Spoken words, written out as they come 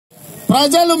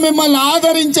ప్రజలు మిమ్మల్ని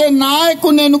ఆదరించే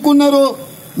నాయకుని ఎన్నుకున్నారు,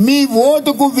 మీ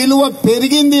ఓటుకు విలువ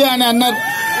పెరిగింది అని అన్నారు.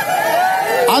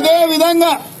 అదే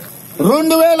విధంగా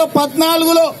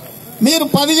 2014లో మీరు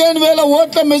 15,000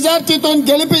 ఓట్ల మెజార్టీతో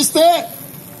గెలిపిస్తే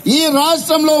ఈ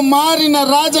రాష్ట్రంలో మారిన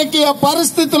రాజకీయ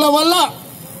పరిస్థితుల వల్ల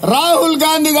రాహుల్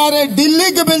గాంధీ గారే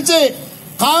ఢిల్లీకి పిలిచి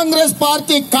కాంగ్రెస్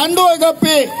పార్టీ కండువ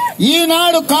కప్పి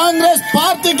ఈనాడు కాంగ్రెస్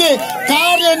పార్టీకి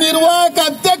కార్యనిర్వాహక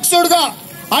అధ్యక్షుడిగా,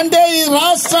 అంటే ఈ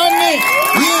రాష్ట్రాన్ని,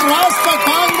 ఈ రాష్ట్ర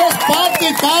కాంగ్రెస్ పార్టీ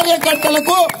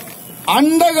కార్యకర్తలకు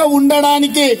అండగా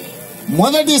ఉండడానికి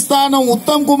మొదటి స్థానం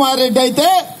ఉత్తమ్ కుమార్ రెడ్డి అయితే,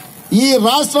 ఈ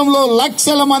రాష్ట్రంలో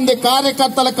లక్షల మంది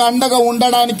కార్యకర్తలకు అండగా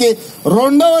ఉండడానికి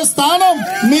రెండవ స్థానం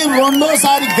మీరు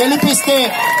రెండోసారి గెలిపిస్తే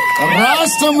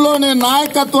రాష్ట్రంలోనే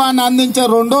నాయకత్వాన్ని అందించే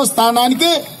రెండో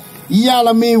స్థానానికి ఇవాళ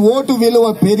మీ ఓటు విలువ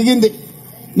పెరిగింది.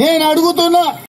 నేను అడుగుతున్నా,